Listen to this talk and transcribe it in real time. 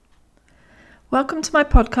Welcome to my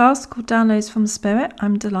podcast called Downloads from Spirit.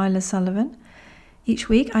 I'm Delilah Sullivan. Each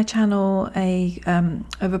week I channel a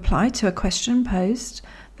reply to a question posed.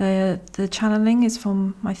 The channeling is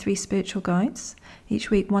from my 3 spiritual guides. Each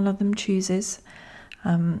week one of them chooses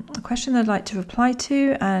a question they'd like to reply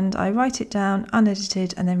to, and I write it down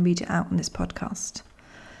unedited and then read it out on this podcast.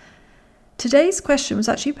 Today's question was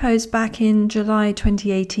actually posed back in July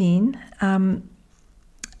 2018,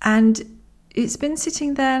 and it's been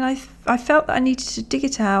sitting there, and I felt that I needed to dig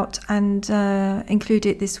it out and include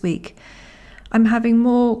it this week. I'm having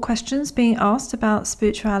more questions being asked about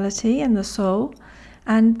spirituality and the soul,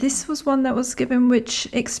 and this was one that was given which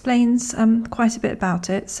explains quite a bit about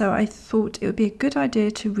it, so I thought it would be a good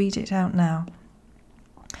idea to read it out now.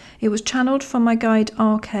 It was channeled from my guide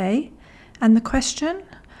RK, and the question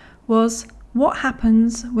was, what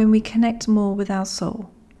happens when we connect more with our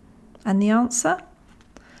soul? And the answer?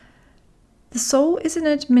 The soul is an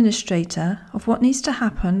administrator of what needs to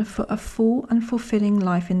happen for a full and fulfilling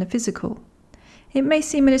life in the physical. It may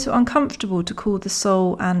seem a little uncomfortable to call the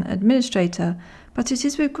soul an administrator, but it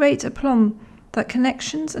is with great aplomb that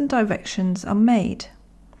connections and directions are made.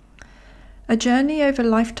 A journey over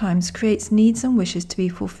lifetimes creates needs and wishes to be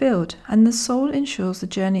fulfilled, and the soul ensures the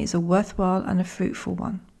journey is a worthwhile and a fruitful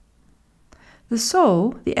one. The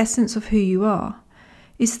soul, the essence of who you are,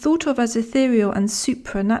 is thought of as ethereal and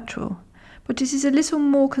supranatural. But it is a little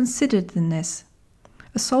more considered than this.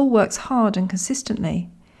 A soul works hard and consistently.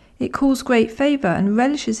 It calls great favour and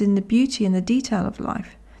relishes in the beauty and the detail of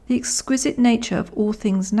life, the exquisite nature of all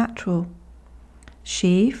things natural.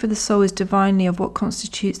 She, for the soul is divinely of what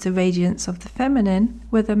constitutes the radiance of the feminine,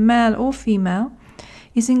 whether male or female,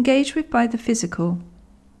 is engaged with by the physical.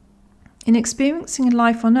 In experiencing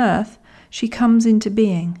life on earth, she comes into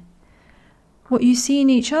being. What you see in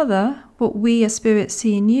each other, what we as spirits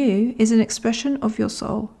see in you, is an expression of your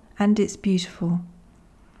soul, and it's beautiful.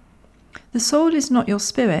 The soul is not your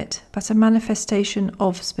spirit, but a manifestation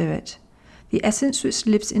of spirit, the essence which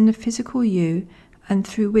lives in the physical you and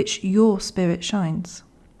through which your spirit shines.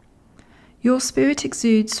 Your spirit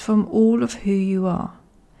exudes from all of who you are,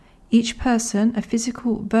 each person a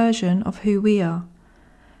physical version of who we are.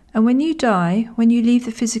 And when you die, when you leave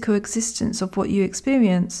the physical existence of what you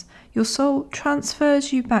experience, your soul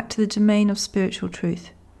transfers you back to the domain of spiritual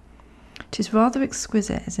truth. It is rather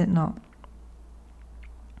exquisite, is it not?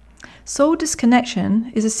 Soul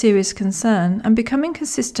disconnection is a serious concern and becoming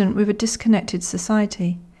consistent with a disconnected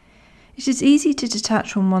society. It is easy to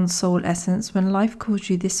detach from one's soul essence when life calls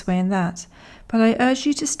you this way and that, but I urge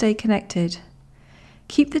you to stay connected.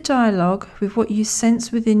 Keep the dialogue with what you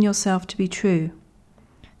sense within yourself to be true.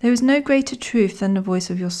 There is no greater truth than the voice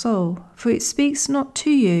of your soul, for it speaks not to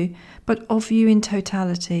you, but of you in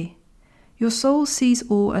totality. Your soul sees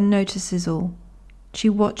all and notices all. She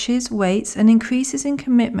watches, waits, and increases in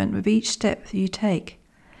commitment with each step you take.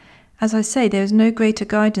 As I say, there is no greater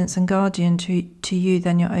guidance and guardian to you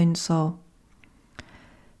than your own soul.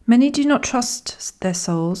 Many do not trust their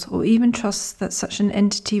souls, or even trust that such an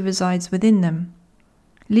entity resides within them.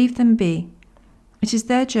 Leave them be. It is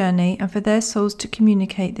their journey, and for their souls to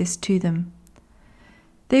communicate this to them.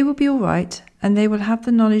 They will be all right, and they will have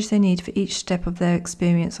the knowledge they need for each step of their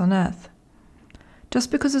experience on earth.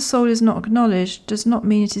 Just because a soul is not acknowledged does not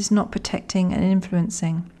mean it is not protecting and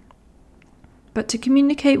influencing. But to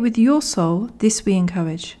communicate with your soul, this we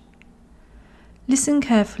encourage. Listen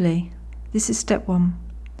carefully. This is step 1.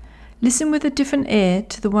 Listen with a different ear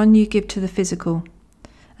to the one you give to the physical,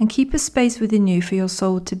 and keep a space within you for your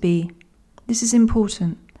soul to be. This is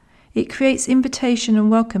important. It creates invitation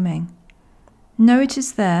and welcoming. Know it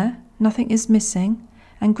is there, nothing is missing,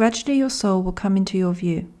 and gradually your soul will come into your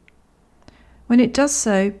view. When it does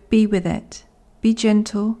so, be with it. Be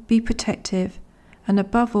gentle, be protective, and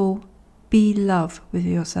above all, be love with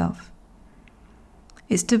yourself.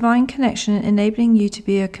 It's divine connection enabling you to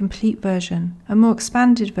be a complete version, a more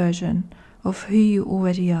expanded version of who you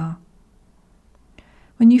already are.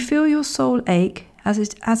 When you feel your soul ache, as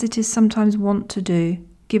it is sometimes wont to do,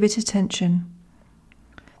 give it attention.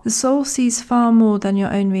 The soul sees far more than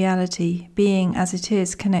your own reality, being as it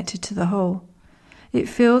is connected to the whole. It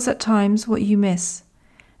feels at times what you miss,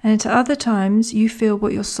 and at other times you feel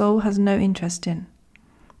what your soul has no interest in.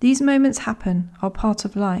 These moments happen, are part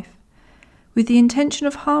of life. With the intention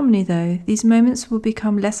of harmony, though, these moments will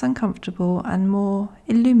become less uncomfortable and more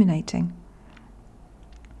illuminating.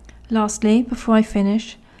 Lastly, before I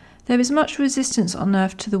finish, there is much resistance on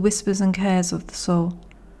earth to the whispers and cares of the soul.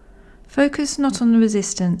 Focus not on the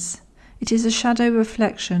resistance. It is a shadow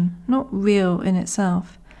reflection, not real in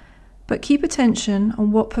itself. But keep attention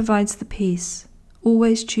on what provides the peace.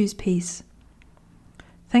 Always choose peace.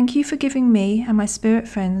 Thank you for giving me and my spirit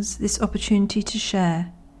friends this opportunity to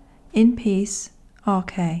share. In peace,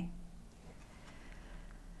 RK.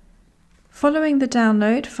 Following the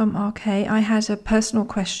download from RK, I had a personal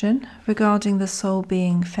question regarding the soul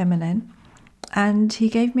being feminine, and he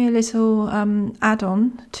gave me a little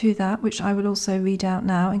add-on to that, which I will also read out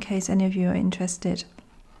now in case any of you are interested.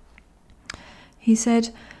 He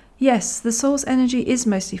said, yes, the soul's energy is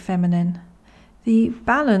mostly feminine. The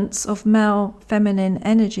balance of male-feminine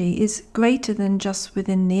energy is greater than just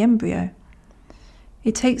within the embryo.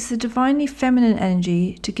 It takes the divinely feminine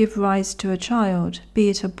energy to give rise to a child, be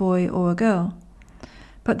it a boy or a girl.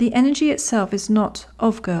 But the energy itself is not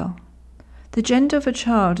of girl. The gender of a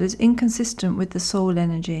child is inconsistent with the soul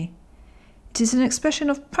energy. It is an expression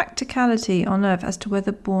of practicality on earth as to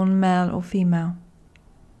whether born male or female.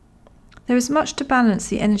 There is much to balance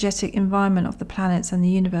the energetic environment of the planets and the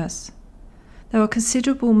universe. There are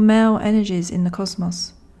considerable male energies in the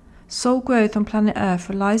cosmos. Soul growth on planet Earth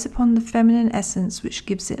relies upon the feminine essence which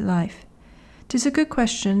gives it life. It is a good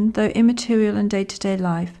question, though immaterial in day-to-day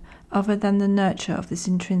life, other than the nurture of this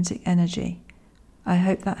intrinsic energy. I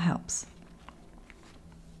hope that helps.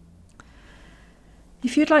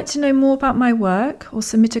 If you'd like to know more about my work or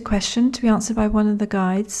submit a question to be answered by one of the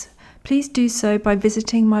guides, please do so by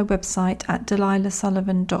visiting my website at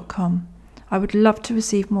delilahsullivan.com. I would love to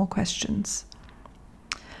receive more questions.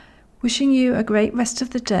 Wishing you a great rest of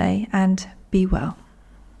the day and be well.